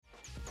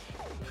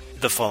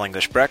The Full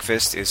English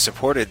Breakfast is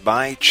supported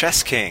by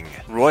Chess King,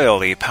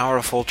 royally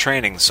powerful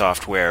training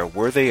software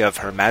worthy of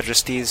Her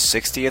Majesty's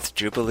 60th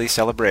Jubilee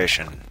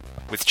celebration.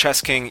 With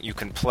Chess King, you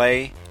can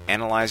play,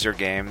 analyze your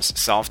games,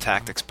 solve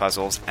tactics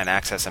puzzles, and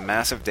access a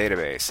massive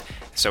database,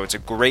 so it's a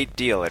great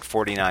deal at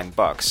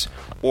 $49.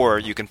 Or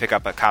you can pick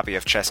up a copy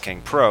of Chess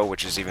King Pro,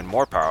 which is even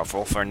more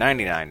powerful, for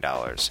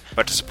 $99.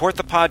 But to support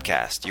the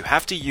podcast, you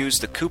have to use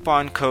the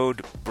coupon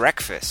code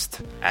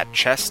BREAKFAST at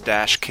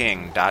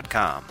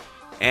chess-king.com.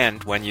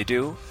 And when you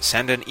do,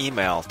 send an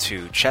email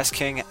to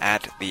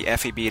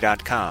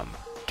chessking@thefeb.com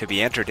to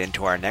be entered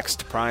into our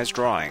next prize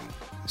drawing.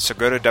 So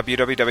go to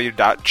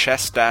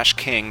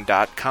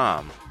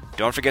www.chess-king.com.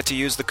 Don't forget to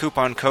use the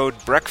coupon code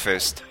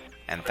BREAKFAST,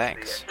 and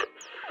thanks.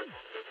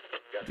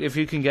 If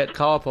you can get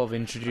Karpov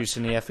introduced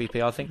in the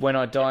FEP, I think when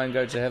I die and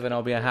go to heaven,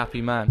 I'll be a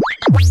happy man.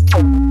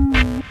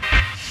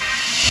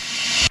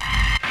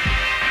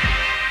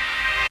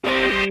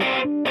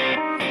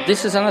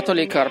 This is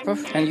Anatoly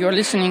Karpov, and you're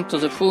listening to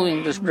the Full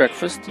English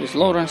Breakfast with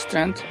Lawrence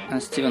Trent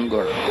and Stephen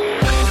Gordon.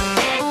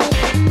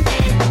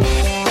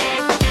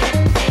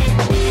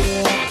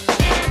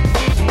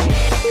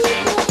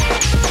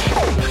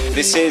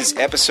 This is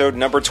episode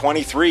number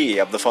 23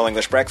 of the Full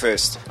English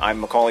Breakfast.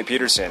 I'm Macaulay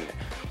Peterson.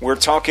 We're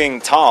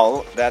talking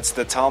Tal, that's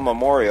the Tal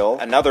Memorial,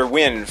 another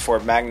win for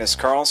Magnus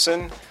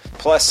Carlsen,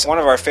 plus one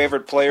of our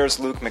favorite players,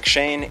 Luke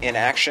McShane, in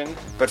action.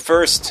 But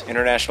first,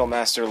 International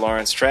Master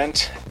Lawrence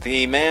Trent,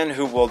 the man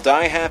who will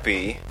die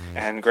happy,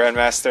 and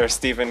Grandmaster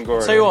Stephen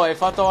Gordon. Tell you what,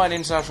 if I die an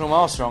International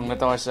Master, I'm going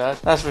to die sad.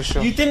 That's for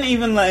sure. You didn't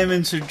even let him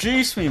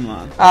introduce me,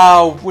 man.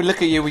 Oh, we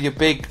look at you with your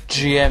big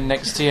GM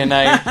next to your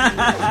name.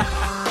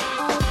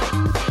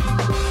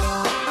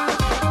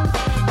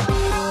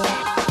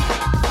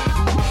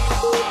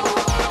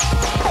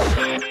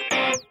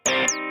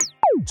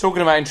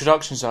 Talking about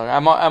introductions, though,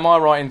 am I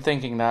right in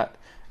thinking that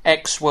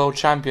ex-world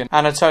champion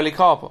Anatoly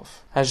Karpov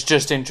has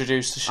just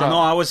introduced the show? I know,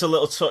 I was a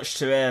little touched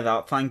to hear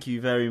that. Thank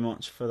you very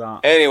much for that.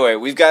 Anyway,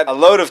 we've got a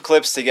load of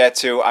clips to get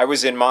to. I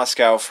was in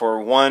Moscow for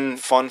one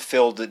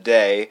fun-filled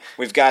day.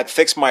 We've got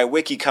Fix My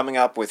Wiki coming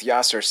up with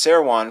Yasser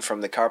Seirawan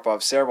from the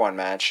Karpov-Seirawan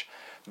match.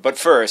 But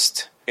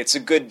first, it's a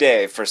good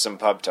day for some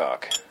pub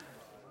talk.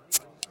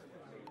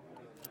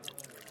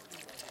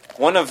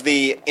 One of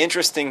the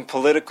interesting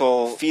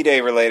political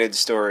FIDE-related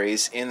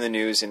stories in the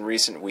news in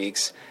recent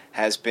weeks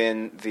has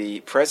been the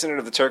president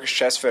of the Turkish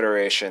Chess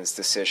Federation's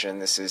decision,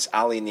 this is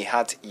Ali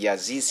Nihat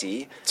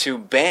Yazici, to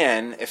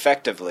ban,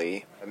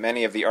 effectively,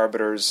 many of the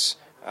arbiters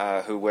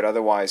who would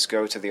otherwise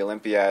go to the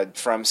Olympiad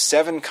from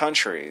 7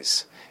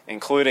 countries,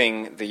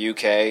 including the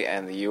UK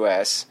and the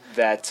US,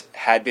 that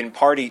had been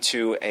party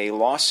to a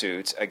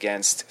lawsuit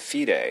against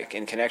FIDE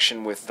in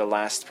connection with the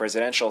last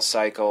presidential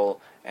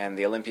cycle and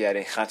the Olympiad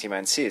in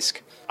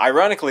Khanty-Mansiysk.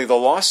 Ironically, the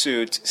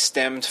lawsuit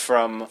stemmed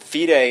from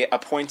FIDE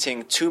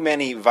appointing too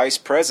many vice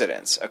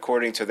presidents,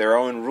 according to their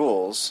own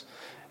rules,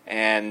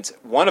 and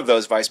one of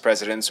those vice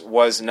presidents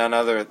was none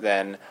other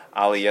than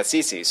Ali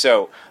Yazici.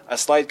 So, a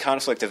slight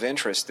conflict of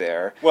interest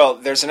there. Well,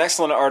 there's an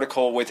excellent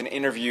article with an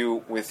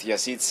interview with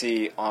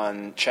Yazici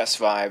on Chess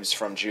Vibes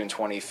from June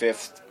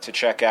 25th to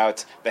check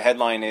out. The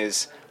headline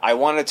is, "I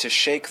wanted to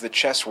shake the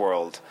chess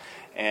world."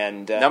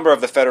 And a number of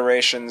the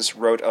federations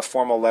wrote a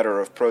formal letter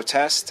of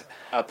protest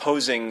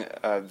opposing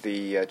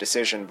the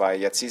decision by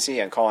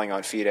Yazici and calling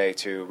on FIDE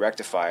to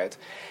rectify it.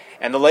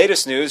 And the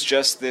latest news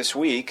just this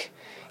week,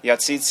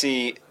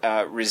 Yazici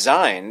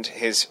resigned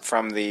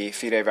from the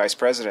FIDE vice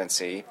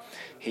presidency.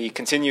 He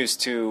continues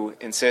to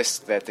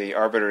insist that the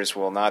arbiters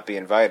will not be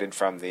invited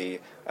from the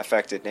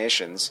affected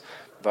nations,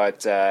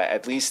 but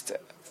at least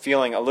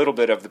feeling a little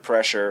bit of the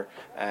pressure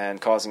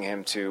and causing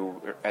him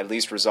to at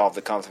least resolve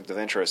the conflict of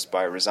interest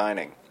by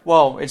resigning.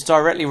 Well, it's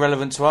directly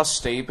relevant to us,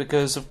 Steve,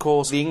 because, of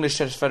course, the English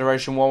Chess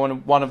Federation were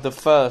one of the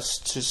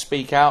first to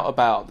speak out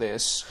about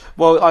this.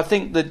 Well, I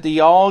think that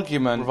the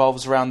argument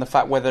revolves around the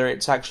fact whether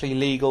it's actually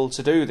legal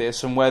to do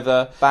this and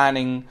whether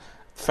banning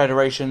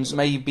federations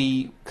may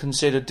be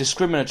considered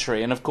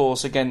discriminatory and, of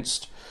course,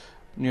 against,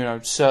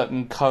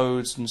 certain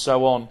codes and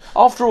so on.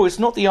 After all, it's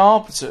not the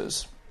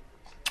arbiters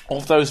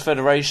of those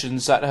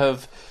federations that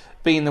have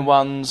been the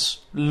ones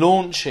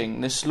launching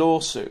this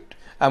lawsuit.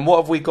 And what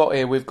have we got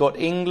here? We've got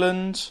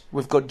England,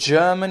 we've got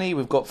Germany,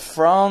 we've got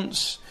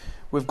France,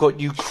 we've got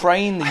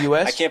Ukraine, the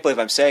US. I can't believe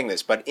I'm saying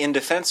this, but in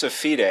defense of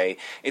FIDE,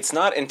 it's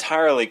not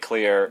entirely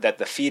clear that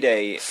the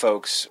FIDE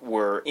folks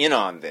were in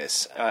on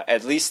this.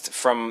 At least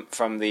from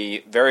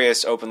the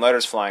various open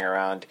letters flying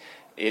around,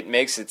 it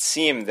makes it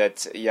seem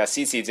that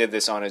Yazici did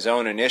this on his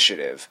own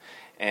initiative,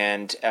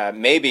 and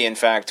maybe, in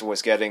fact,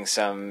 was getting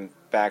some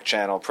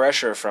back-channel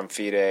pressure from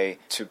FIDE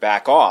to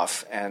back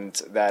off, and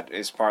that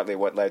is partly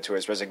what led to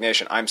his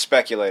resignation. I'm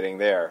speculating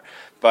there.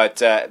 But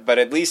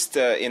at least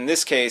in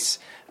this case,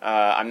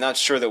 I'm not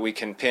sure that we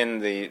can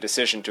pin the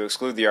decision to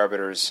exclude the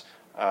arbiters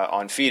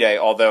on FIDE,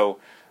 although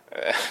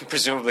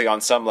presumably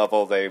on some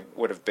level they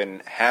would have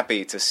been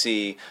happy to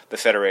see the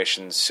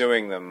federation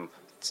suing them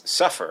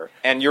suffer.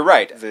 And you're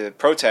right, the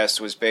protest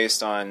was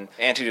based on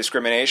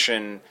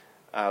anti-discrimination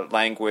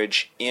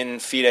language in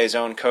FIDE's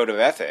own code of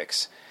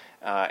ethics.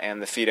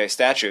 and the FIDE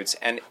statutes.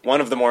 And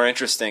one of the more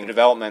interesting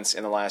developments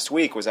in the last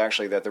week was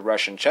actually that the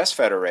Russian Chess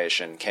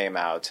Federation came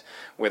out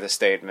with a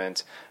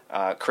statement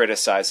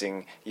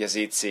criticizing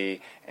Yazidze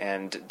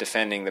and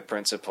defending the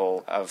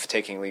principle of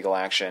taking legal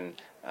action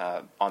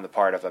on the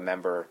part of a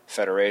member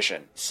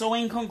federation. So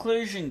in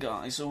conclusion,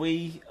 guys, are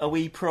we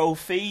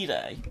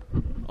pro-FIDE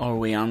or are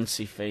we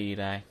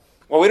anti-FIDE?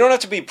 Well, we don't have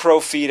to be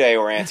pro-FIDE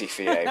or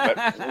anti-FIDE,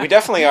 but we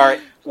definitely are.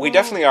 We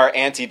definitely are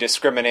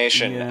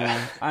anti-discrimination.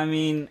 Yeah. I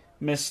mean,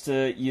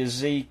 Mr.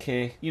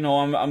 Yazidze,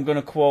 I'm going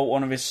to quote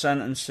one of his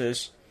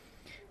sentences.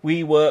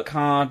 "We work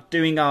hard,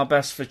 doing our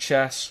best for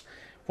chess,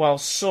 while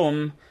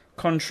some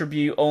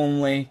contribute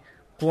only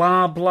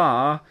blah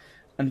blah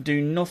and do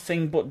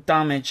nothing but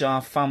damage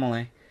our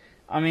family."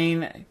 I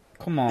mean,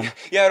 come on.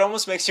 Yeah, it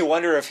almost makes you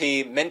wonder if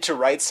he meant to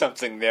write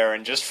something there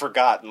and just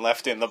forgot and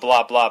left in the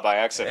blah blah by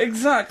accident.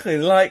 Exactly.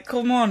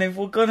 Come on, if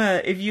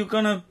you're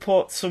gonna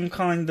put some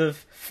kind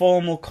of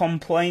formal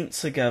complaint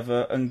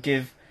together and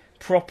give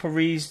proper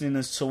reasoning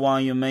as to why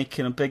you're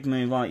making a big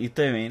move like you're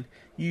doing,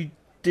 you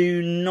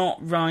do not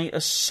write a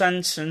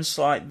sentence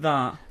like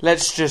that.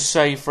 Let's just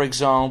say, for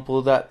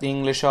example, that the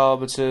English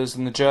arbiters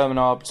and the German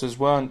arbiters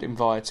weren't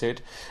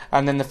invited,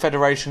 and then the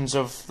federations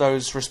of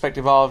those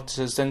respective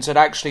arbiters then said,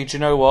 actually, do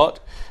you know what?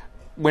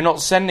 We're not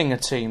sending a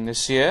team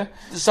this year.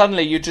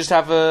 Suddenly you just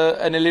have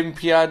an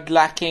Olympiad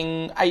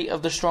lacking 8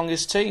 of the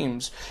strongest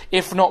teams,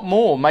 if not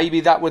more. Maybe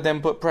that would then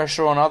put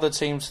pressure on other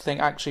teams to think,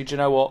 actually, do you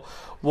know what?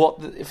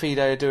 What the FIDE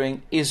are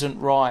doing isn't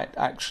right,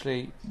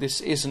 actually.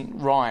 This isn't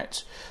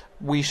right.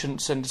 We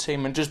shouldn't send a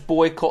team, and just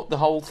boycott the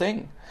whole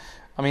thing.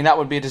 I mean, that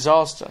would be a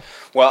disaster.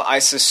 Well, I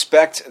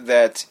suspect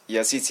that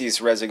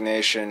Yazidze's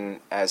resignation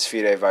as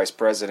FIDE vice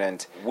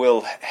president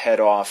will head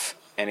off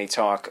any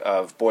talk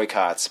of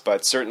boycotts,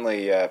 but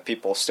certainly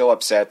people still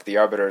upset. The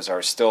arbiters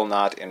are still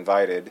not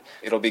invited.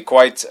 It'll be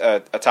quite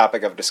a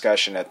topic of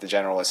discussion at the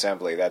General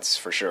Assembly, that's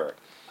for sure.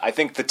 I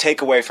think the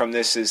takeaway from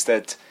this is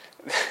that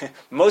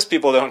most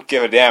people don't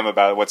give a damn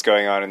about what's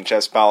going on in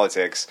chess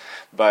politics,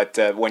 but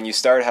when you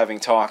start having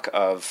talk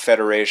of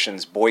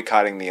federations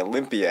boycotting the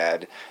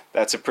Olympiad,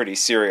 that's a pretty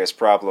serious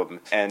problem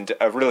and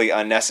a really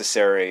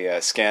unnecessary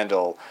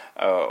scandal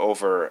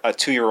over a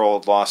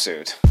 2-year-old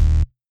lawsuit.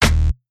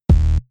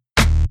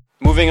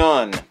 Moving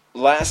on.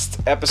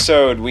 Last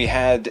episode we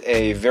had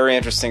a very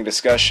interesting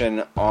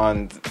discussion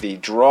on the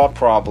draw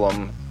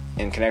problem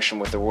in connection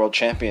with the World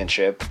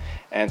Championship,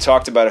 and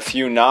talked about a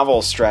few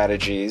novel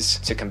strategies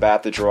to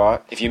combat the draw.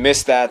 If you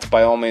missed that,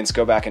 by all means,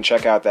 go back and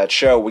check out that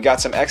show. We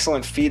got some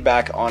excellent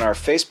feedback on our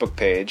Facebook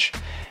page,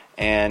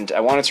 and I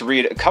wanted to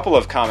read a couple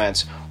of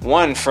comments.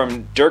 One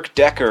from Dirk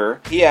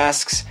Decker. He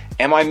asks,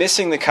 am I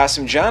missing the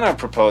Kasimdzhanov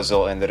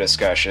proposal in the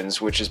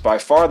discussions, which is by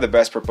far the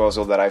best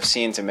proposal that I've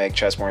seen to make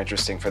chess more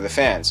interesting for the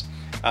fans?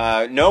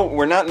 No,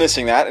 we're not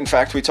missing that. In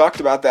fact, we talked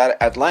about that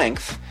at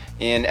length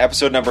in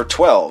episode number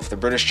 12, the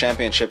British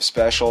Championship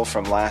special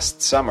from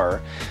last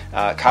summer.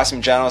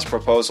 Kasimdzhanov's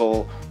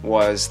proposal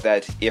was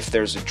that if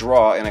there's a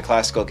draw in a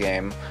classical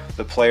game,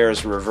 the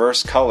players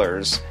reverse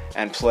colors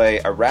and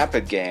play a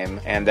rapid game,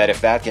 and that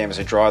if that game is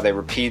a draw, they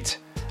repeat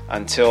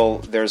until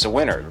there's a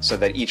winner, so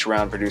that each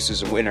round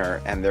produces a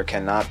winner and there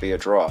cannot be a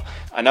draw.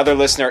 Another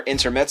listener,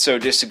 Intermezzo,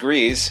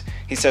 disagrees.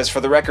 He says,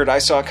 for the record, I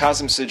saw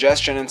Kasim's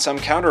suggestion and some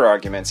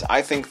counter-arguments.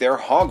 I think they're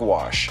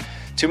hogwash.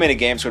 Too many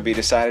games would be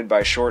decided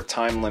by short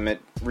time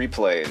limit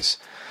replays.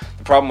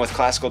 The problem with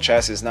classical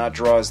chess is not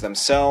draws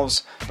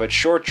themselves, but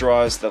short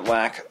draws that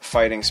lack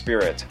fighting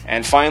spirit.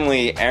 And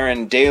finally,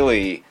 Aaron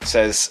Daly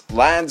says,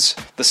 lads,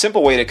 the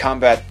simple way to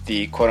combat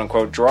the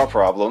quote-unquote draw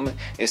problem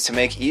is to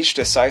make each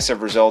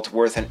decisive result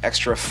worth an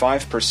extra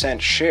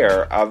 5%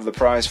 share of the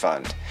prize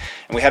fund.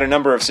 And we had a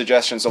number of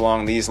suggestions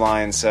along these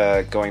lines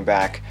going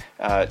back,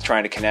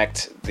 trying to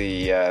connect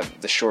the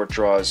short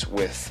draws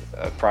with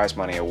prize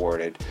money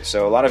awarded.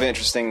 So a lot of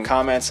interesting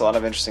comments, a lot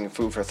of interesting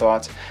food for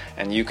thought,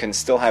 and you can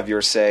still have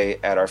your say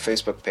at our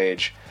Facebook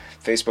page,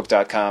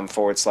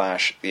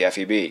 facebook.com/the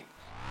FEB.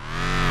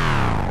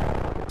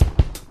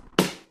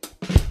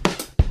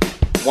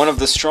 One of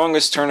the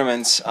strongest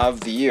tournaments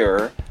of the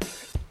year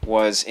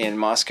was in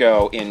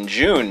Moscow in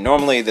June.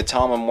 Normally the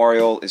Tal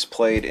Memorial is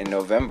played in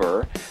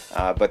November,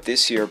 but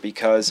this year,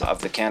 because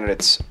of the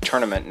candidates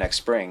tournament next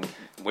spring,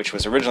 which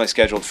was originally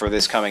scheduled for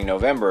this coming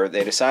November,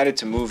 they decided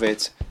to move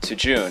it to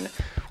June,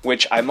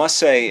 which I must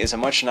say is a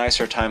much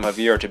nicer time of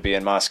year to be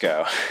in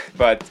Moscow.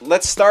 But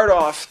let's start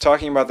off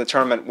talking about the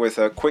tournament with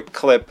a quick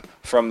clip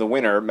from the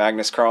winner,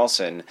 Magnus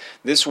Carlsen.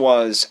 This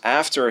was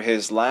after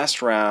his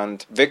last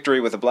round victory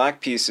with the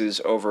black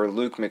pieces over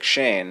Luke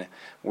McShane,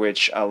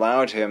 which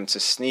allowed him to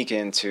sneak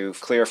into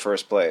clear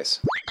first place.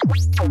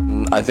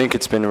 I think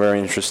it's been a very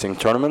interesting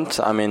tournament.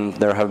 I mean,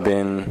 there have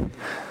been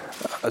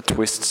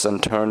twists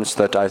and turns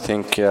that I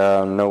think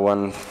no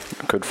one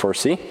could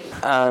foresee.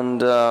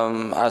 And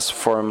as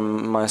for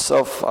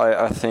myself,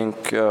 I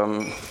think,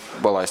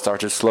 I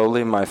started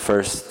slowly. My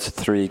first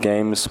 3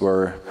 games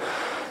were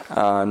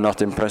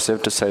not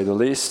impressive to say the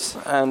least.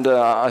 And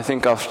I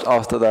think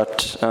after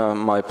that,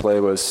 my play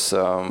was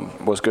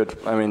good.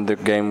 I mean, the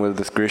game with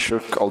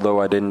Grishuk, although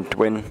I didn't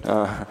win,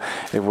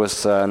 it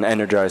was an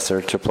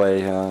energizer to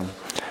play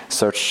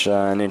such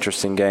an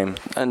interesting game.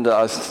 And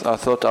I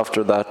thought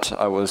after that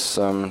I was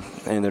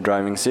in the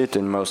driving seat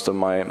in most of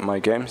my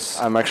games.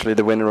 I'm actually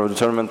the winner of the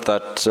tournament.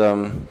 That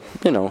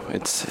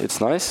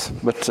it's nice.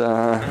 But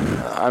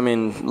I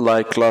mean,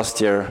 like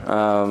last year,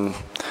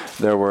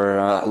 there were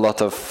a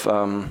lot of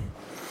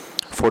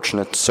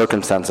fortunate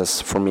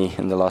circumstances for me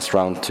in the last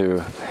round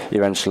to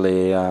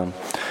eventually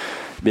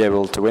be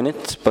able to win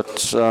it.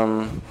 But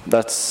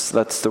that's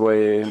the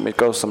way it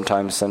goes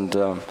sometimes. And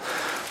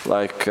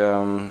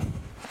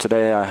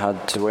today I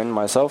had to win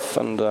myself,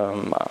 and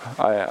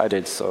I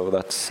did, so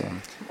that's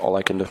all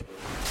I can do.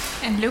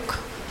 And Luke?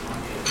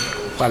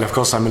 Well, of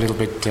course, I'm a little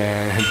bit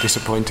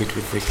disappointed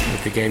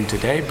with the game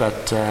today,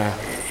 but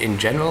in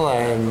general,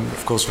 I'm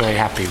of course very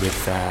happy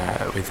with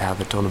how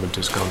the tournament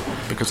has gone,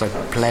 because I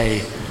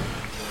play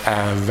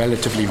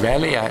relatively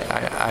rarely.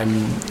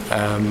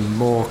 I'm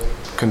more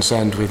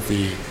concerned with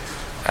the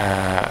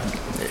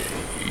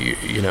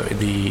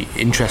the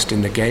interest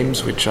in the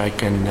games which I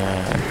can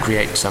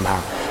create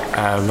somehow,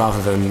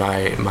 rather than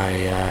my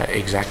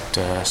exact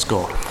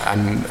score.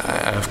 I'm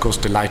of course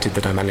delighted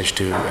that I managed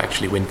to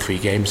actually win 3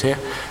 games here.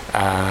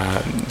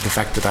 The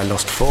fact that I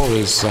lost 4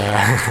 is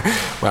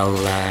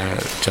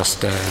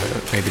just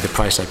maybe the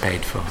price I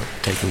paid for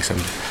taking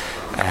some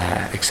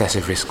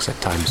excessive risks at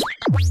times.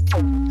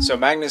 So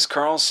Magnus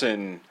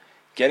Carlsen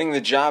getting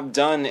the job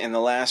done in the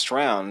last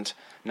round,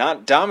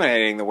 not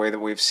dominating the way that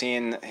we've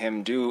seen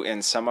him do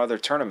in some other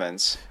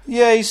tournaments.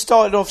 Yeah, he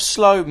started off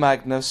slow,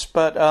 Magnus,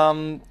 but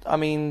I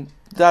mean,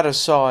 that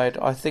aside,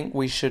 I think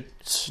we should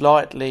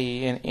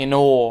slightly in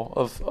awe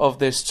of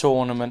this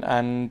tournament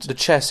and the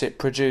chess it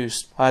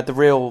produced. I had the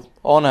real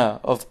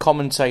honour of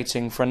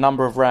commentating for a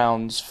number of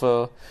rounds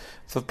for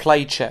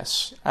Play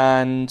Chess,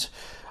 and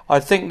I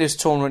think this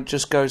tournament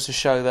just goes to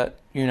show that,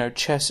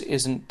 chess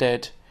isn't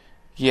dead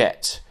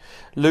yet.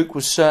 Luke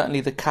was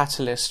certainly the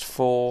catalyst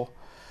for,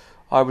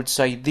 I would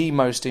say, the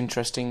most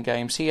interesting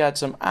games. He had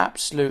some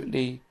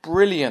absolutely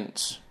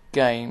brilliant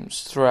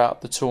games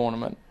throughout the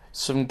tournament.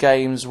 Some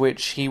games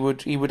which he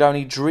would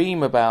only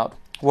dream about.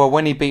 Well,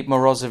 when he beat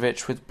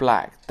Morozevich with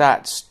black,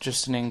 that's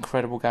just an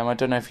incredible game. I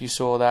don't know if you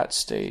saw that,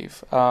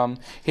 Steve.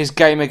 His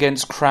game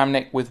against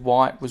Kramnik with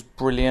white was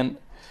brilliant.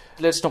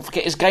 Let's not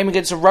forget his game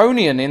against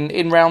Aronian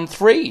in round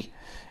 3.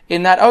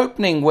 In that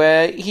opening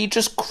where he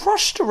just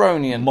crushed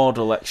Aronian.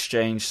 Model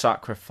exchange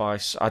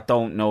sacrifice. I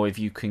don't know if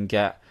you can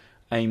get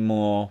a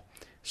more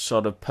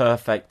sort of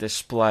perfect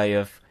display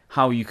of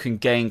how you can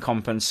gain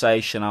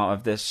compensation out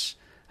of this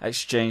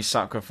exchange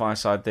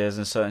sacrifice ideas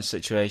in certain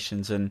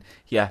situations, and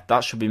yeah,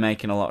 that should be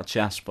making a lot of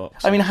chess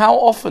books. I mean, how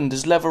often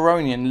does Lev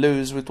Aronian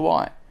lose with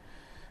white?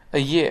 A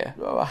year.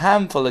 A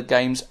handful of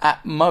games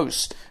at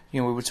most.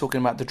 We were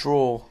talking about the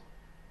draw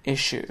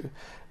issue.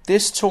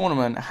 This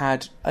tournament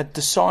had a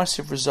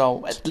decisive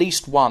result, at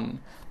least one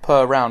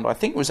per round. I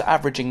think it was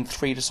averaging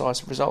 3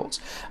 decisive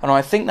results. And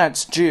I think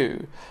that's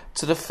due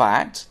to the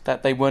fact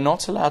that they were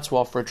not allowed to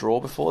offer a draw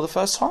before the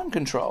first time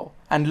control.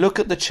 And look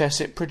at the chess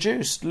it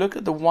produced. Look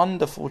at the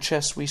wonderful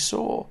chess we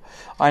saw.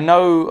 I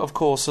know, of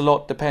course, a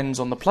lot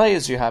depends on the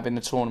players you have in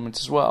the tournament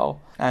as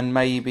well. And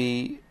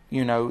maybe,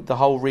 the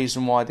whole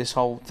reason why this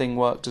whole thing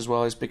worked as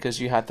well is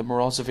because you had the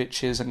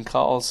Morozoviches and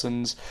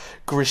Carlsens,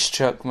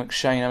 Grishchuk,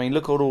 McShane. I mean,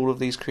 look at all of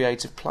these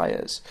creative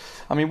players.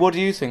 I mean, what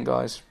do you think,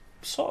 guys?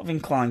 Sort of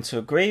inclined to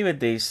agree with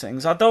these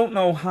things. I don't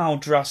know how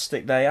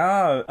drastic they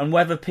are and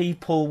whether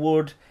people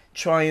would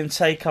try and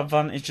take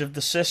advantage of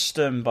the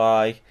system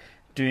by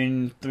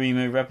doing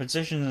 3-move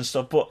repetitions and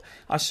stuff, but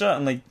I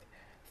certainly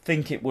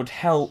think it would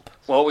help.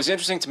 Well, what was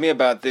interesting to me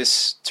about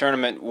this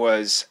tournament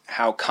was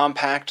how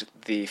compact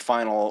the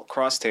final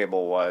cross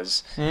table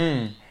was.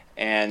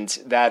 And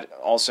that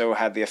also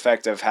had the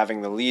effect of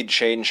having the lead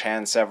change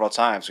hands several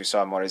times. We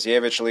saw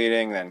Morozevich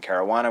leading, then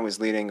Caruana was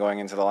leading going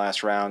into the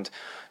last round.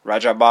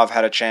 Rajabov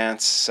had a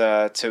chance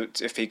to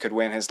if he could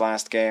win his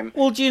last game.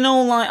 Well, do you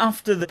know,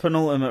 after the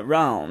penultimate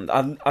round,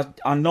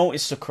 I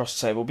noticed the cross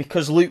table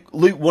because Luke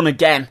won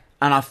again,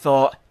 and I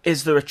thought,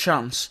 is there a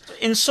chance?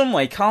 In some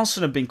way,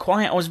 Carlsen had been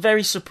quiet. I was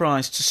very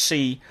surprised to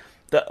see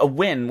that a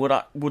win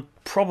would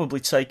probably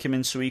take him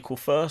into equal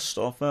first,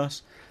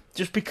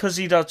 just because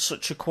he'd had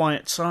such a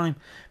quiet time.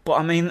 But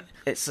I mean,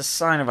 it's a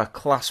sign of a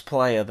class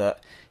player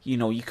that,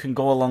 you can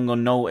go along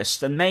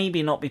unnoticed and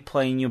maybe not be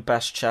playing your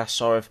best chess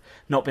or have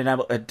not been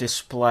able to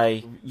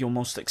display your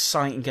most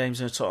exciting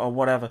games or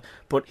whatever,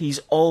 but he's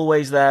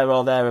always there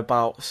or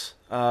thereabouts.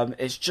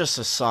 It's just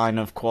a sign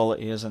of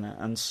quality, isn't it?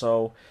 And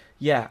so,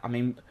 yeah, I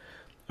mean,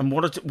 and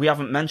we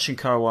haven't mentioned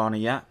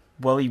Caruana yet.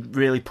 Well, he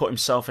really put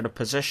himself in a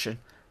position.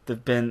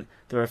 There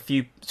are a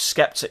few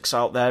skeptics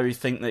out there who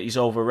think that he's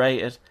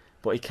overrated,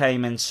 but he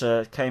came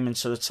into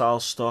the tile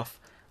stuff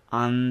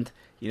and,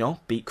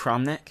 beat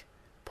Kramnik.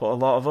 Put a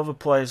lot of other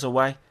players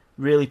away,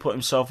 really put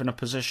himself in a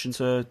position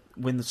to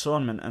win the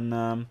tournament.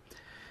 And,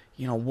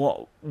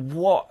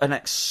 what an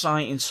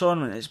exciting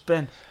tournament it's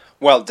been.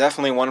 Well,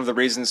 definitely one of the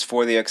reasons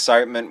for the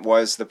excitement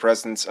was the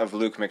presence of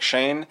Luke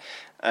McShane.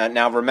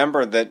 Now,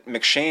 remember that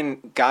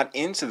McShane got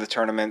into the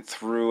tournament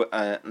through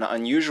an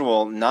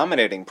unusual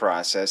nominating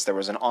process. There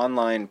was an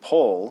online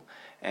poll,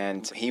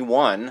 and he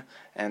won,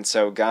 and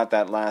so got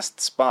that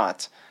last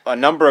spot. A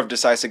number of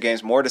decisive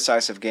games, more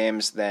decisive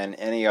games than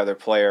any other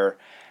player.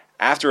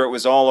 After it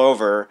was all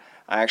over,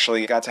 I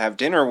actually got to have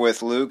dinner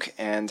with Luke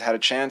and had a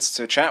chance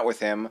to chat with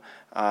him,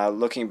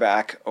 looking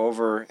back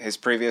over his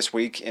previous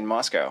week in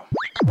Moscow.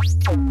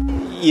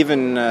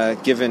 Even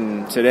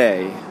given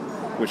today,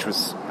 which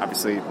was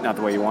obviously not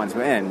the way you wanted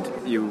to end,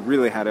 you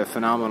really had a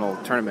phenomenal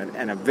tournament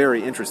and a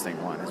very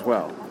interesting one as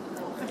well.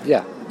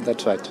 Yeah,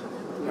 that's right.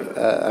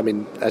 I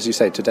mean, as you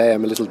say, today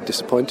I'm a little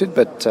disappointed,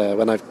 but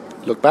when I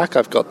look back,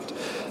 I've got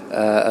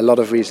a lot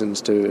of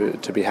reasons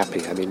to be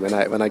happy. I mean,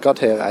 when I got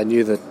here, I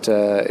knew that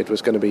it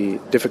was going to be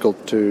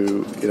difficult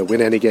to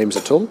win any games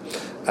at all.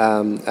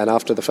 And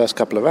after the first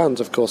couple of rounds,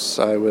 of course,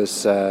 I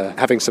was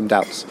having some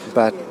doubts.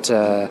 But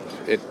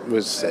it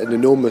was an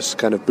enormous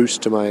kind of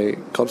boost to my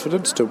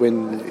confidence to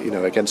win,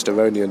 against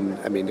Aronian.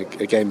 I mean,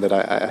 a game that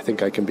I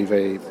think I can be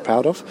very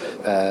proud of.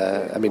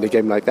 I mean, a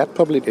game like that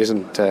probably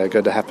isn't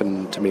going to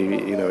happen to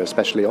me,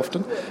 especially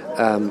often.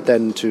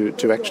 Then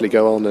to actually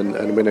go on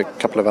and win a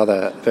couple of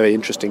other very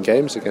interesting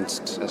games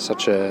against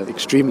such an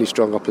extremely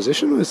strong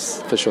opposition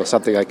was for sure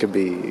something I could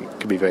be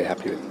very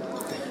happy with.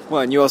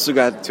 Well, and you also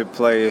got to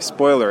play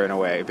spoiler in a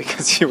way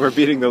because you were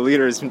beating the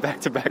leaders in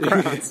back-to-back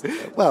rounds.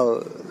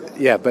 Well,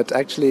 yeah, but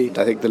actually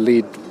I think the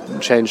lead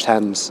changed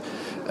hands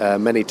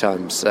many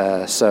times,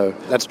 so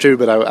that's true,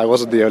 but I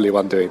wasn't the only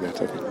one doing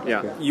that, I think.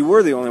 Yeah. You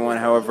were the only one,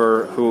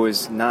 however, who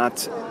is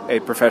not a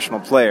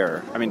professional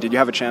player. I mean, did you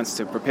have a chance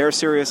to prepare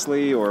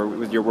seriously, or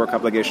would your work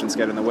obligations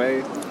get in the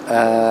way?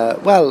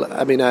 Well,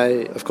 I mean,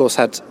 I, of course,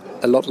 had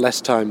a lot less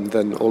time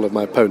than all of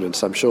my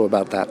opponents, I'm sure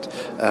about that.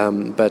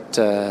 But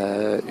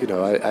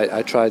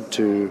I tried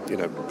to,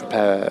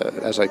 prepare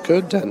as I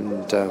could,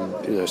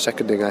 and,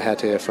 seconding I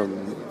had here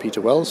from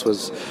Peter Wells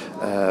was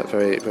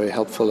very, very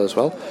helpful as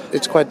well.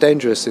 It's quite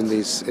dangerous in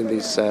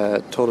these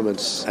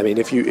tournaments. I mean,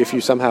 if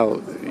you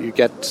somehow you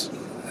get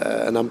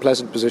an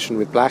unpleasant position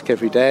with black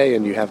every day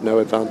and you have no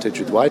advantage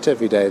with white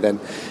every day,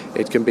 then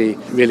it can be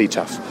really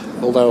tough.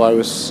 Although I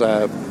was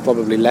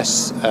probably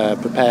less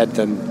prepared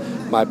than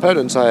my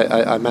opponents,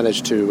 I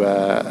managed to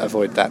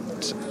avoid that,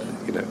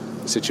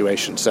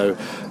 situation. So,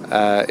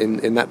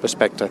 in that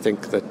respect, I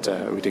think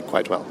that we did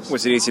quite well.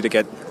 Was it easy to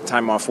get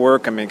time off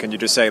work? I mean, can you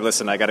just say,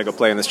 "Listen, I got to go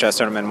play in this chess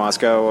tournament in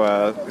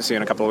Moscow. See you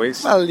in a couple of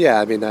weeks"? Well,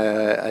 yeah. I mean,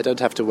 I don't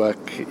have to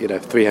work,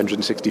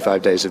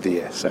 365 days of the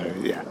year. So,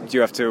 yeah. Do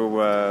you have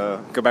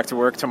to go back to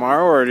work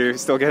tomorrow, or do you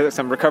still get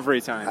some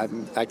recovery time?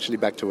 I'm actually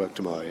back to work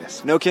tomorrow.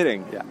 Yes. No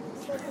kidding. Yeah.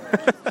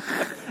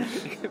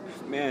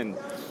 Man.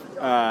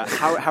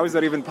 How is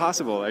that even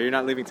possible? Are you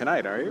not leaving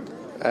tonight, are you?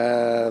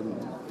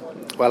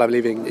 Well, I'm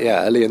leaving,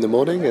 early in the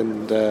morning,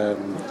 and,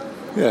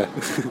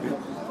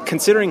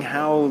 Considering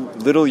how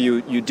little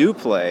you do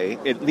play,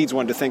 it leads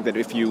one to think that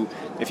if you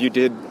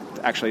did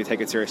actually take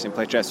it seriously and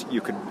play chess,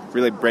 you could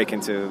really break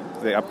into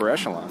the upper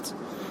echelons.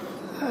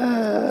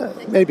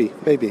 Maybe.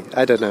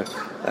 I don't know.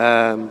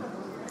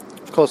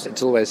 Of course,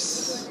 it's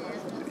always,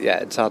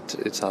 it's hard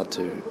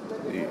to,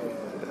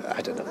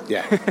 I don't know.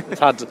 Yeah, it's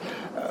hard to...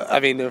 I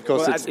mean, of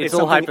course, it's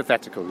all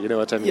hypothetical. You know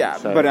what I mean? Yeah,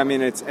 so. But I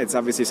mean, it's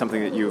obviously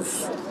something that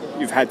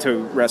you've had to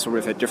wrestle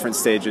with at different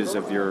stages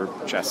of your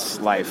chess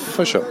life.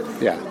 For sure.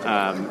 Yeah.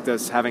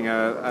 Does having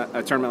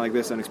a tournament like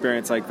this, an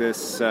experience like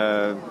this,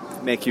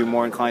 make you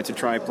more inclined to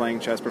try playing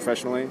chess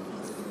professionally?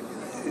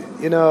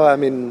 I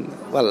mean,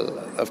 well,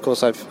 of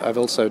course, I've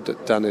also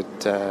done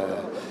it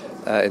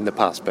in the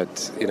past,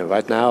 but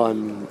right now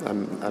I'm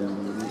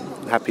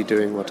happy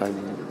doing what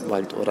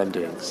I'm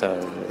doing. So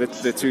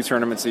the 2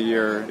 tournaments a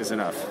year is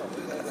enough.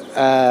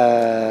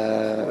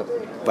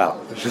 Well,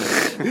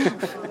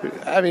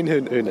 I mean,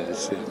 who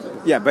knows?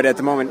 Yeah, but at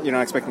the moment, you're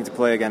not expecting to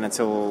play again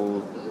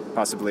until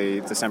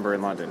possibly December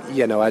in London.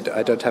 Yeah, no, I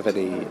don't have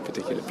any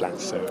particular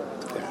plans. So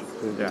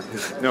yeah,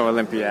 no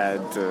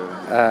Olympiad.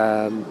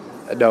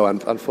 No,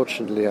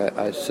 unfortunately,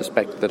 I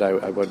suspect that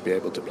I won't be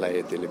able to play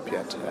at the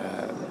Olympiad.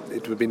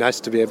 It would be nice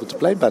to be able to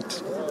play,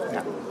 but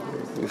yeah.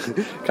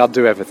 Can't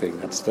do everything.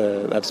 That's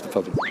the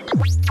problem.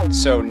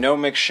 So no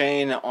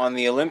McShane on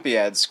the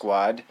Olympiad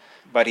squad,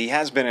 but he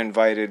has been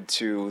invited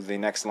to the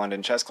next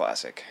London Chess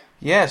Classic.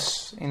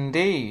 Yes,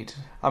 indeed.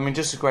 I mean,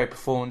 just a great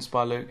performance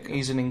by Luke.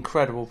 He's an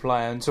incredible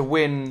player, and to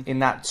win in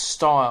that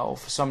style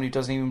for somebody who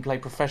doesn't even play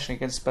professionally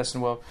against the best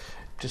in the world,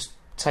 just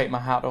take my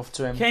hat off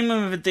to him. Came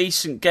in with a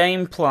decent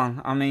game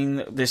plan. I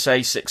mean, this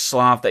A6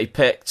 Slav that he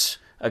picked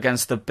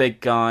against the big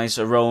guys,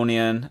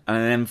 Aronian and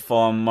an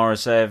informed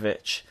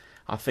Morozevich.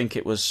 I think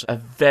it was a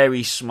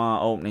very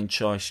smart opening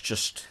choice,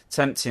 just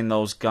tempting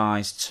those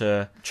guys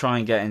to try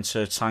and get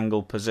into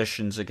tangled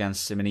positions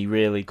against him, and he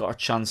really got a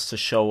chance to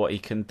show what he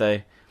can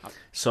do.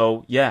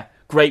 So, yeah,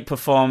 great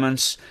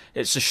performance.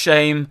 It's a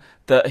shame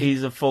that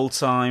he's a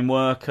full-time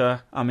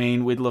worker. I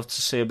mean, we'd love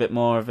to see a bit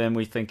more of him.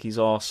 We think he's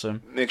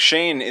awesome.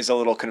 McShane is a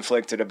little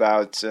conflicted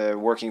about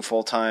working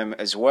full-time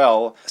as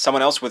well.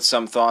 Someone else with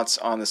some thoughts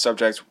on the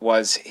subject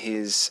was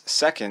his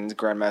second,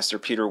 Grandmaster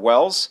Peter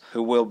Wells,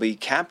 who will be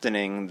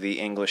captaining the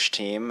English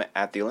team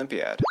at the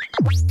Olympiad.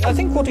 I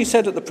think what he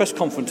said at the press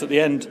conference at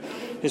the end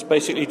is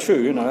basically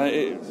true. You know,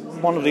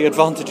 one of the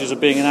advantages of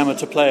being an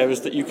amateur player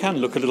is that you can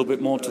look a little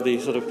bit more to the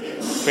sort of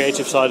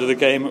creative side of the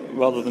game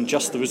rather than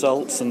just the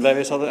results and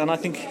various other. And I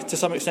think to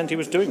some extent he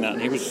was doing that.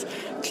 And he was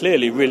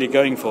clearly really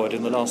going for it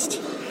in the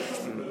last.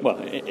 Well,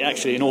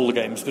 actually in all the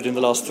games, but in the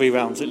last 3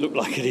 rounds it looked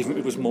like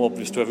it was more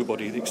obvious to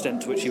everybody the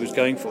extent to which he was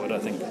going for it, I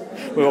think.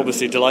 We're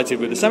obviously delighted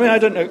with this. I mean, I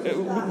don't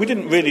know, we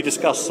didn't really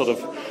discuss sort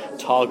of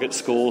target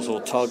scores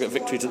or target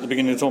victories at the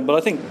beginning of the tournament, but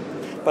I think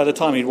by the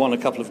time he'd won a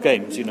couple of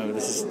games, you know,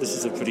 this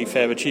is a pretty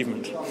fair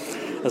achievement,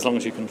 as long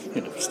as you can,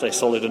 you know, stay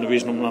solid in a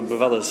reasonable number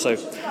of others. So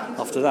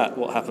after that,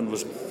 what happened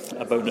was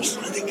a bonus,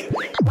 I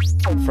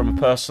think. From a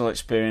personal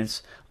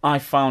experience, I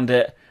found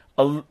it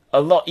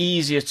a lot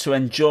easier to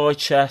enjoy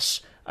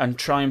chess and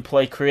try and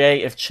play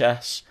creative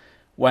chess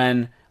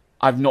when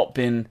I've not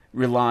been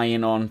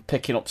relying on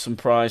picking up some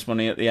prize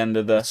money at the end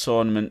of the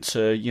tournament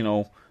to, you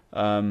know,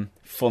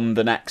 fund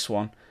the next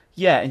one.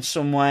 Yeah, in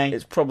some way,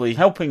 it's probably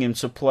helping him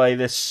to play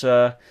this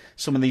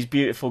some of these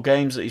beautiful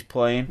games that he's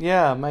playing.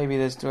 Yeah, maybe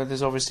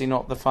there's obviously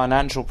not the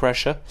financial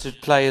pressure to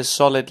play as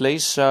solidly,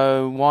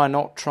 so why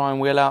not try and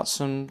wheel out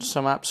some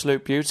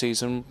absolute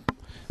beauties, and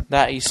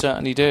that he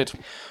certainly did.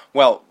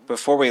 Well,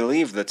 before we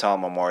leave the Tal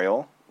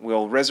Memorial,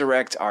 we'll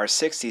resurrect our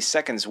 60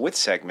 Seconds With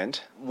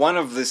segment. One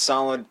of the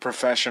solid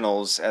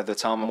professionals at the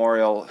Tal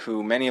Memorial,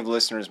 who many of the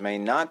listeners may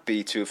not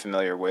be too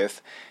familiar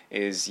with,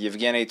 is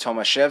Yevgeny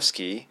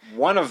Tomashevsky,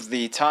 one of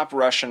the top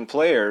Russian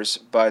players,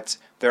 but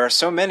there are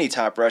so many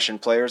top Russian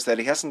players that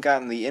he hasn't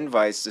gotten the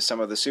invites to some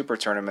of the super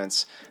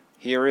tournaments.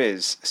 Here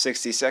is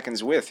 60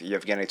 Seconds With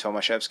Yevgeny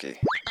Tomashevsky.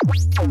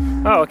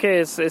 Oh, okay,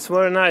 it's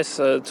very nice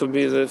to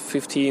be the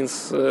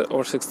 15th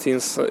or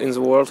 16th in the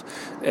world,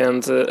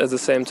 and at the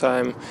same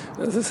time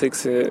the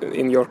 6th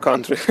in your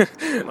country.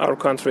 Our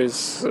country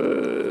is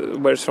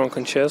very strong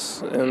in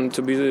chess, and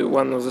to be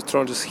one of the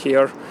strongest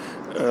here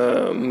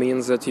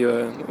means that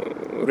you're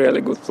a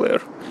really good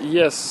player.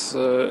 Yes,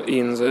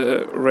 in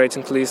the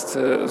rating list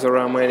there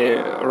are many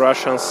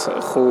Russians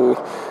who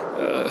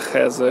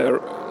has a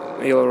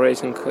ELO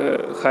rating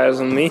higher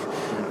than me,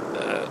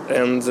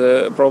 and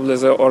probably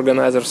the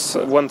organizers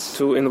want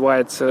to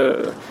invite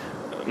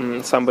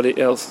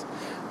somebody else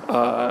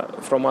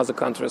from other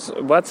countries.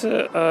 But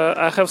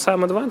I have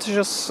some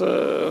advantages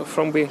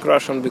from being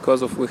Russian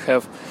because we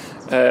have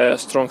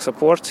strong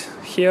support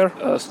here,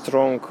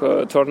 strong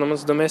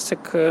tournaments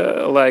domestic,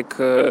 like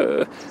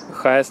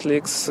highest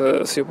leagues,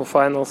 super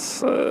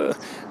finals.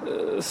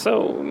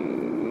 So,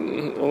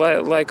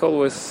 like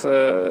always,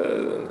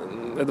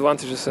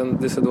 advantages and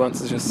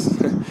disadvantages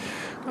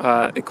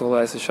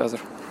equalize each other.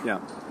 Yeah.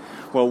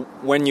 Well,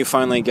 when you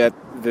finally get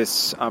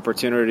this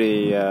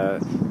opportunity,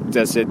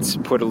 does it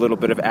put a little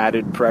bit of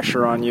added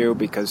pressure on you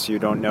because you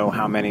don't know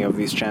how many of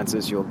these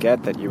chances you'll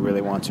get that you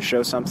really want to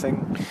show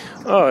something?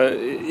 Oh,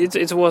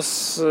 it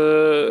was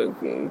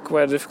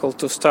quite difficult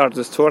to start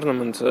this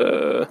tournament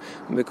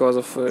because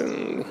of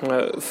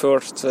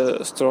first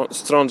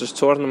strongest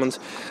tournament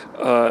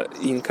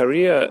in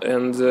Korea,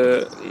 and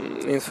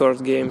in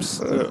first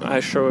games I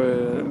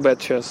showed bad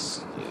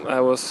chess. I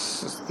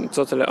was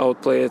totally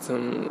outplayed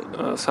in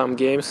some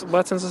games,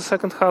 but in the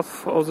second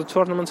half of the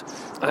tournament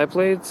I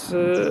played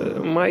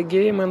my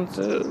game and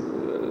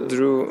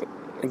drew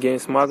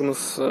against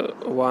Magnus,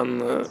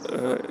 won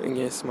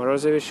against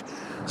Morozevich.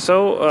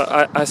 So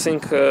I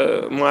think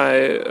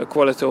my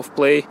quality of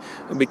play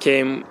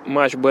became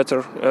much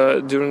better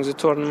during the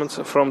tournament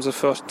from the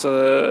first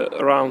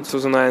round to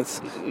the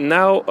ninth.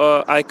 Now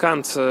I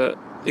can't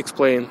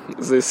explain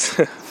this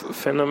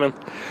phenomenon,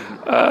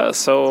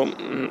 so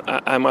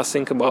I must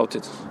think about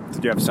it.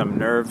 Did you have some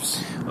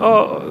nerves?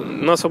 Oh,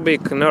 not so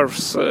big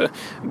nerves,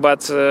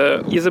 but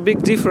it's a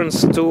big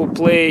difference to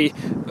play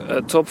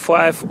top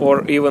 5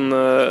 or even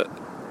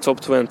top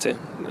 20.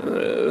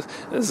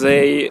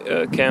 They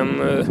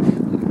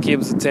can keep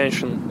the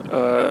tension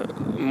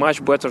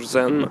much better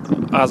than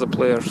other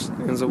players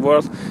in the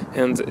world,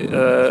 and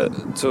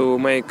to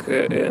make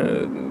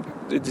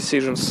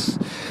decisions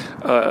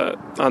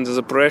under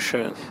the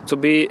pressure. To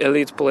be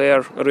elite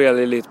player,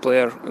 really elite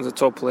player, the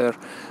top player,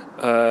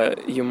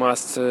 you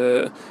must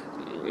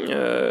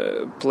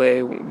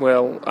play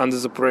well under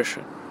the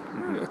pressure.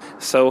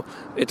 So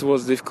it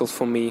was difficult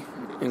for me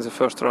in the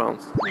first round.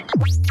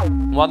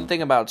 One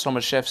thing about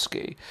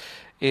Tomaszewski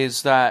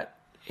is that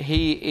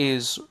he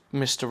is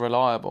Mr.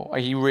 Reliable.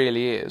 He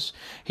really is.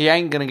 He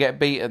ain't going to get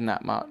beaten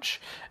that much.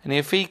 And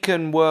if he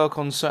can work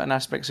on certain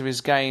aspects of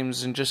his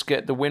games and just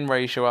get the win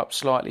ratio up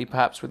slightly,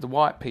 perhaps with the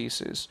white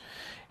pieces,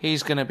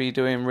 he's going to be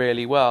doing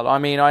really well. I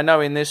mean, I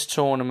know in this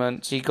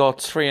tournament he got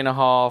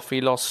 3.5.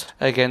 He lost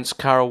against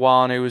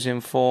Karawan, who was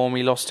in form.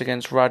 He lost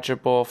against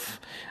Rajabov,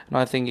 and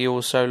I think he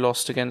also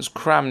lost against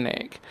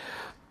Kramnik.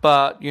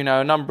 But,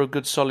 a number of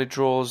good solid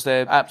draws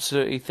there.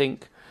 Absolutely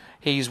think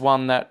he's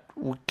one that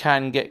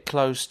can get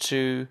close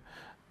to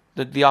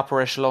the upper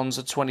echelons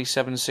of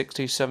 27,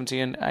 60, 70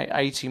 and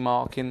 80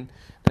 mark in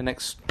the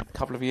next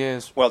couple of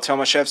years. Well,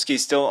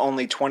 Tomaszewski's still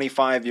only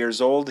 25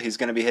 years old. He's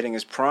going to be hitting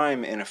his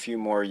prime in a few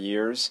more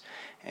years.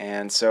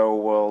 And so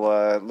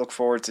we'll look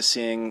forward to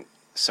seeing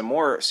some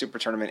more Super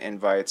Tournament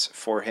invites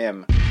for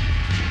him.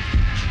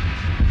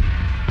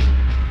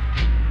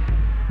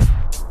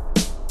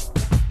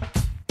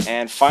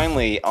 And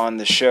finally on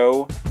the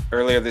show,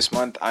 earlier this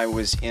month I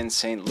was in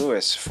St.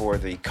 Louis for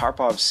the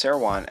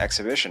Karpov-Serwan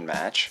exhibition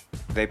match.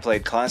 They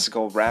played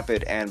classical,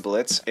 rapid, and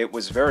blitz. It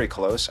was very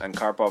close, and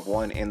Karpov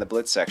won in the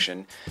blitz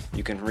section.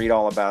 You can read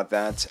all about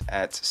that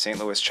at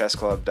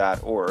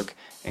stlouischessclub.org,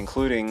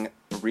 including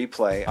a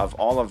replay of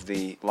all of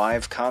the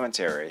live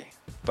commentary.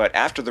 But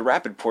after the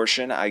rapid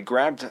portion, I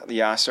grabbed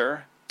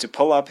Yasser to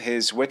pull up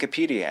his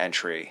Wikipedia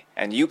entry.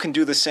 And you can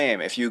do the same.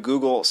 If you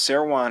Google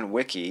Serwan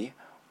Wiki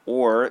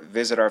or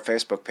visit our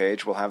Facebook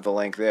page, we'll have the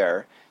link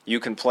there. You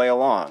can play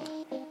along.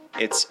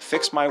 It's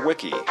Fix My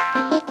Wiki.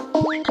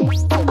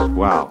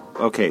 Wow.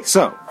 Okay,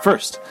 so,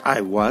 first,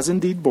 I was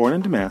indeed born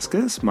in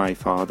Damascus. My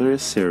father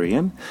is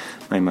Syrian.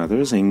 My mother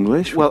is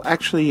English. Well,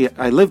 actually,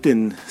 I lived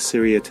in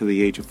Syria to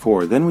the age of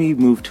 4. Then we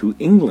moved to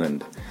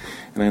England.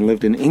 And I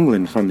lived in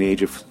England from the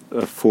age of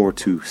 4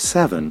 to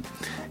 7.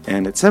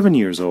 And at 7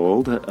 years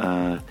old,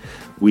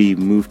 we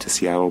moved to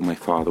Seattle. My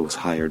father was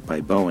hired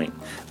by Boeing.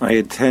 I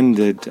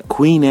attended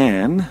Queen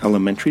Anne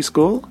Elementary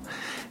School,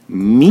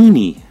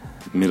 Meany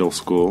Middle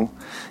School,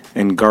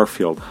 and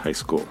Garfield High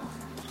School.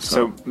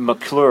 So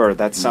McClure,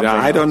 that's something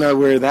I don't know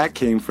where that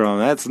came from.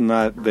 That's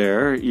not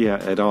there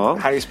at all.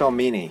 How do you spell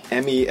Meany?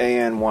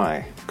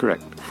 M-E-A-N-Y.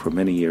 Correct. For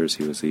many years,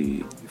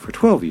 for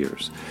 12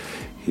 years,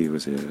 he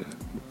was a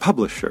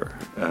publisher.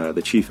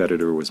 The chief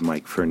editor was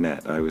Mike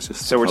Furnett. I was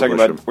just we're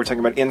talking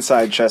about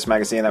Inside Chess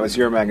Magazine. That was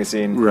your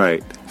magazine,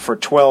 right? For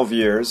 12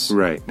 years,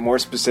 right? More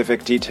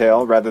specific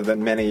detail rather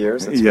than many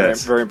years. That's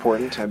yes. very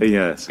important.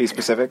 Yes, be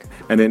specific.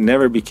 And it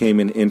never became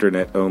an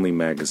internet-only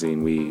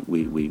magazine.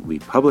 We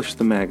published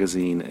the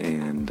magazine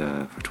and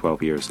for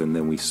 12 years, and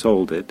then we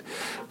sold it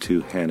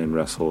to Hannon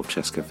Russell of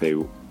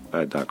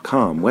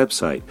ChessCafe.com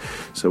website.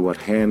 So what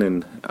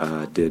Hannon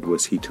did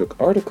was he took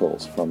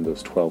articles from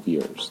those 12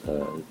 years,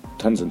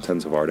 tons and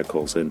tons of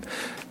articles, and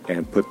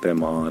put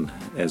them on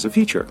as a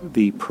feature.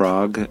 The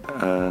Prague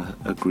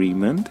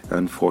Agreement,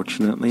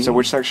 unfortunately. So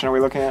which section are we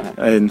looking at?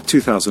 In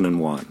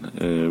 2001,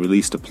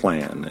 released a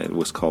plan. It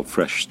was called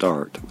Fresh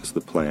Start, was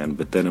the plan,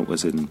 but then it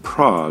was in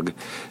Prague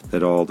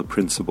that all the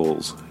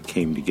principles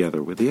came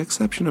together, with the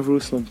exception of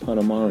Ruslan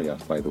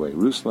Ponomaryov, by the way.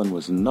 Ruslan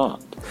was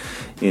not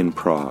in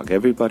Prague.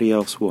 Everybody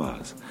else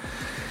was.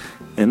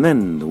 And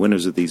then the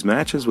winners of these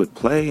matches would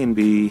play and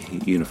be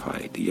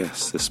unified.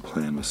 Yes, this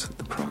plan was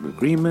the Prague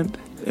Agreement.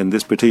 And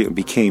this particular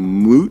became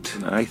moot.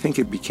 I think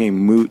it became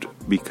moot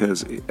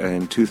because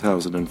in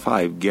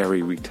 2005,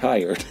 Gary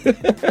retired.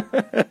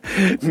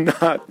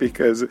 Not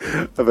because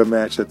of a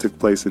match that took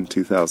place in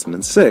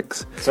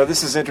 2006. So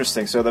this is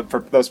interesting. So for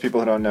those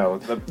people who don't know,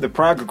 the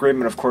Prague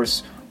Agreement, of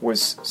course,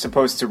 was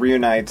supposed to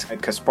reunite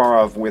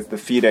Kasparov with the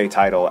FIDE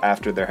title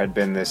after there had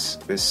been this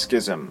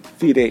schism.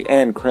 FIDE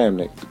and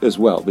Kramnik as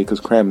well, because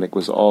Kramnik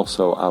was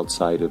also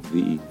outside of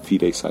the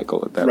FIDE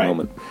cycle at that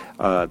moment.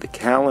 The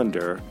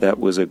calendar that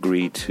was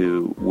agreed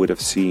to would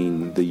have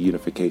seen the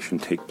unification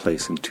take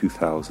place in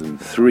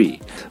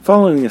 2003.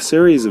 Following a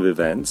series of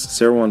events,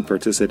 Serwan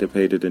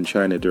participated in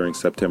China during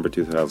September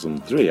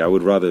 2003. I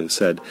would rather have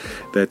said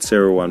that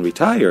Serwan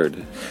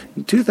retired.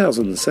 In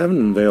 2007,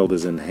 unveiled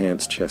his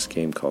enhanced chess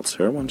game called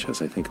Serwan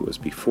Chess. I think it was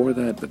before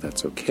that, but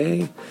that's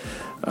okay.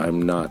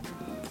 I'm not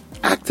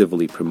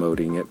actively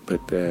promoting it,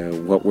 but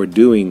what we're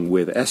doing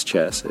with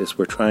S-Chess is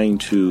we're trying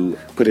to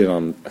put it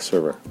on a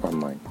server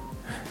online.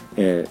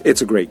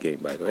 It's a great game,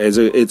 by the way.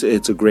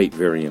 It's a great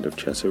variant of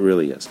chess. It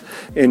really is.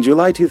 In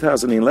July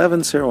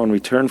 2011, Serwan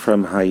returned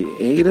from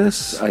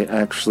hiatus. I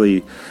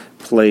actually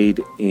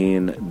played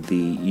in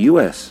the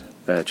U.S.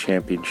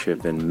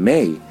 Championship in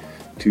May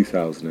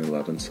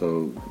 2011,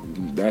 so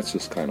that's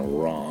just kind of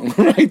wrong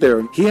right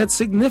there. He had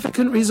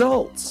significant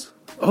results.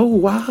 Oh,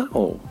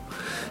 wow.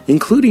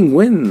 Including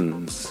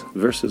wins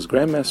versus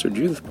Grandmaster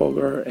Judith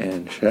Polgar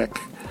and Czech,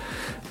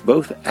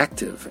 both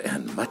active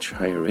and much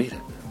higher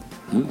rated.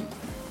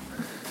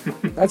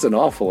 That's an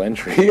awful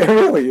entry. It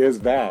really is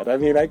bad. I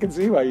mean, I can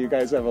see why you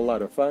guys have a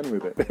lot of fun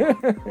with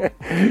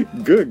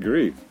it. Good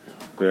grief.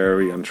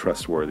 Very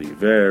untrustworthy.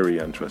 Very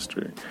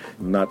untrustworthy.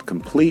 Not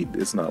complete.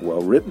 It's not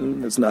well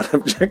written. It's not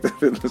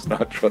objective. It's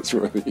not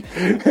trustworthy.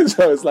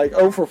 So it's like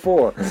 0 for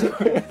 4.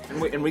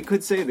 And we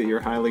could say that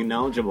you're highly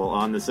knowledgeable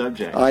on the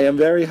subject. I am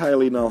very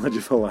highly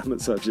knowledgeable on the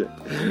subject.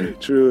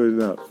 True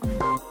enough.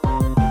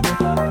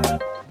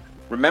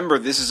 Remember,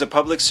 this is a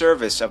public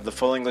service of the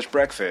Full English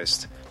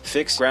Breakfast.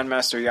 Fix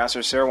Grandmaster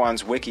Yasser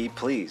Serwan's wiki,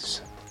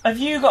 please. Have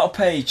you got a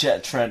page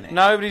yet, Trenny?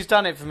 Nobody's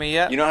done it for me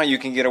yet. You know how you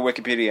can get a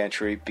Wikipedia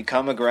entry?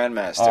 Become a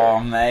Grandmaster. Oh,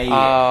 mate.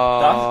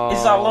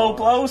 Is that low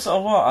blows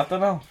or what? I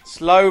don't know.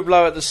 It's low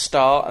blow at the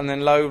start and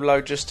then low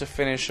blow just to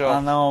finish off.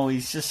 I know,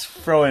 he's just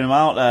throwing them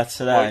out there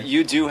today. Well,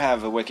 you do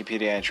have a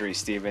Wikipedia entry,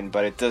 Stephen,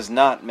 but it does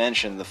not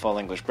mention the Full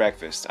English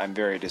Breakfast. I'm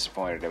very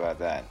disappointed about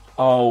that.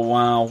 Oh,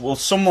 wow. Well,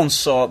 someone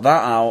sort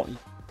that out.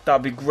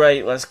 That'd be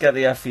great. Let's get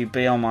the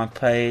FEB on my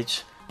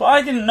page. But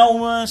I didn't know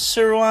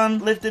Sirouan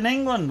lived in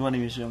England when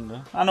he was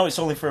younger. I know it's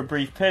only for a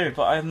brief period,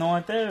 but I have no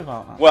idea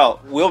about that. Well,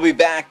 we'll be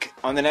back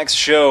on the next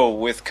show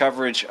with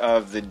coverage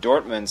of the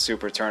Dortmund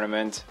Super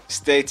Tournament.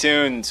 Stay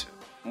tuned.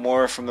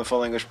 More from the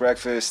Full English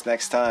Breakfast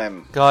next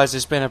time. Guys,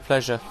 it's been a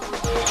pleasure.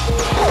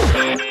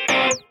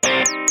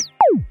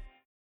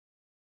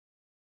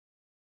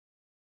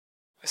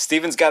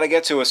 Stephen's got to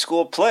get to a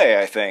school play,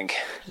 I think.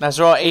 That's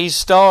right, he's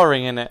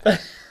starring in it.